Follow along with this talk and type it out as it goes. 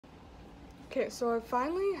Okay, so I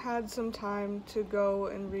finally had some time to go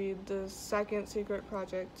and read the second Secret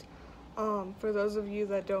Project. For those of you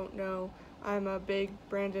that don't know, I'm a big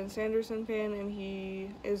Brandon Sanderson fan, and he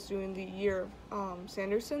is doing the Year of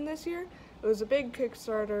Sanderson this year. It was a big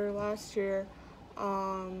Kickstarter last year.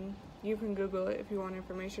 You can Google it if you want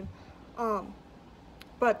information.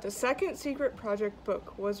 But the second Secret Project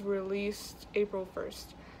book was released April 1st,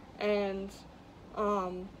 and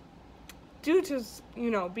due to,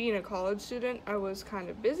 being a college student, I was kind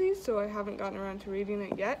of busy, so I haven't gotten around to reading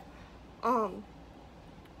it yet.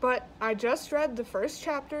 But I just read the first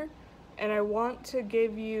chapter, and I want to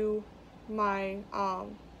give you my,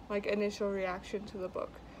 initial reaction to the book,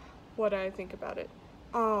 what I think about it.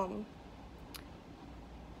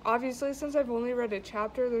 Obviously, since I've only read a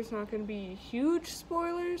chapter, there's not going to be huge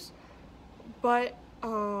spoilers, but,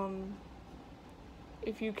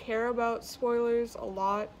 if you care about spoilers a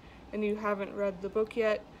lot, and you haven't read the book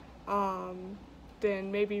yet, then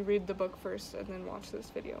maybe read the book first and then watch this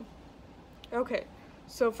video. Okay,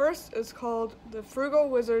 so first it's called The Frugal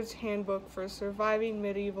Wizard's Handbook for Surviving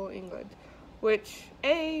Medieval England, which,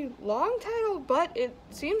 a long title, but it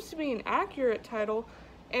seems to be an accurate title,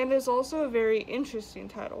 and is also a very interesting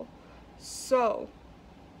title. So,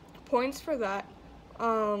 points for that.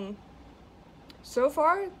 So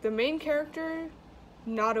far, the main character,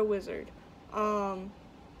 not a wizard.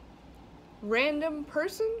 Random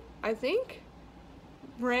person, I think?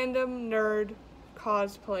 Random nerd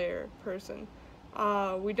cosplayer person.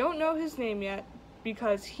 We don't know his name yet,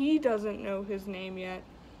 because he doesn't know his name yet.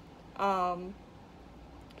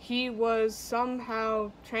 He was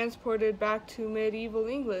somehow transported back to medieval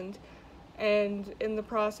England, and in the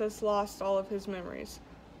process lost all of his memories.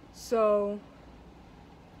 So,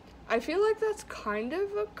 I feel like that's kind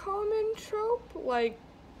of a common trope, like,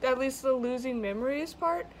 at least the losing memories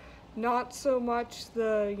part. Not so much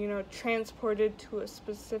the, transported to a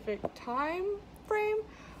specific time frame.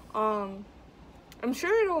 I'm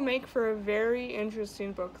sure it'll make for a very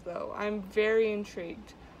interesting book, though. I'm very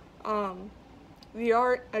intrigued. The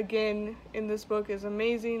art, again, in this book is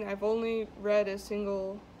amazing. I've only read a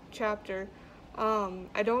single chapter.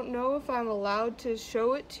 I don't know if I'm allowed to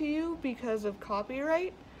show it to you because of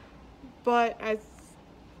copyright, but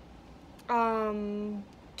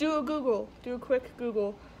do a quick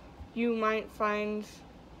Google. You might find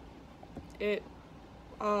it.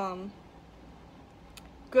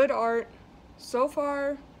 Good art so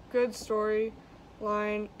far, good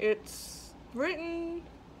storyline. It's written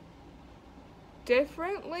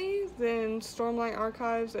differently than Stormlight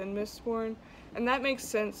Archives and Mistborn, and that makes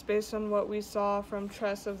sense based on what we saw from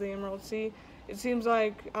Tress of the Emerald Sea. It seems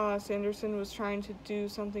like Sanderson was trying to do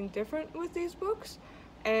something different with these books,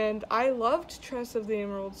 and I loved Tress of the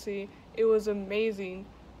Emerald Sea. It was amazing.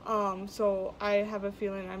 So I have a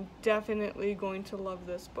feeling I'm definitely going to love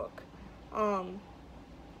this book.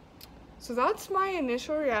 So that's my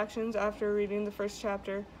initial reactions after reading the first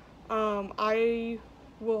chapter. I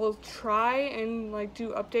will try and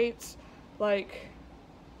do updates,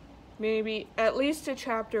 maybe at least a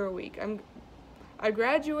chapter a week. I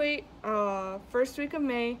graduate first week of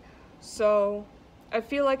May, so I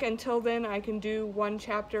feel like until then I can do one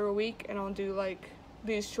chapter a week, and I'll do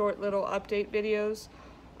these short little update videos.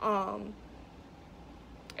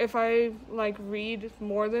 If I read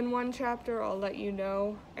more than one chapter, I'll let you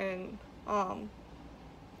know, and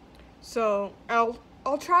so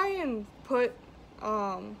I'll try and put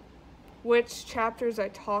which chapters I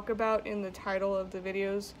talk about in the title of the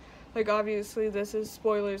videos. Obviously this is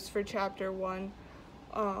spoilers for chapter 1.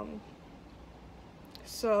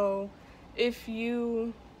 So if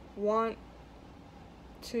you want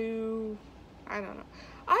to, I don't know.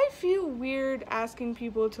 I feel weird asking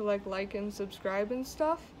people to like and subscribe and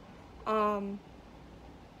stuff. You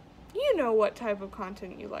know what type of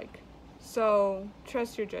content you like, so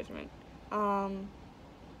trust your judgment.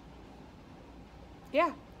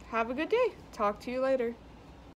 Yeah, have a good day. Talk to you later.